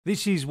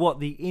This is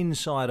what the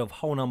inside of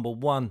hull number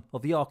 1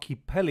 of the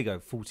Archipelago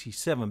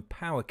 47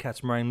 power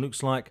catamaran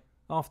looks like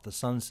after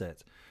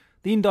sunset.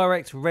 The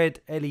indirect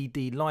red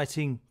LED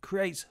lighting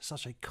creates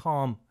such a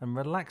calm and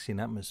relaxing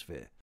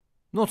atmosphere.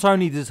 Not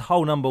only does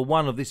hull number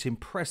 1 of this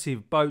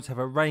impressive boat have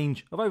a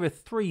range of over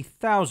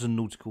 3,000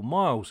 nautical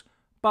miles,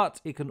 but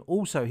it can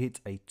also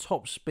hit a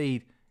top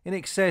speed in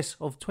excess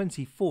of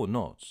 24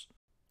 knots.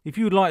 If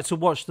you would like to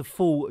watch the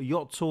full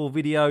yacht tour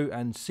video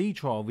and sea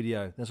trial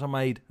video that I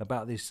made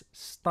about this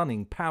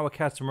stunning power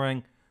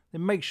catamaran,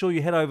 then make sure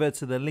you head over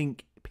to the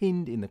link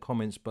pinned in the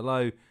comments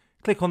below.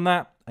 Click on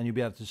that and you'll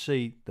be able to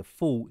see the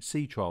full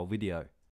sea trial video.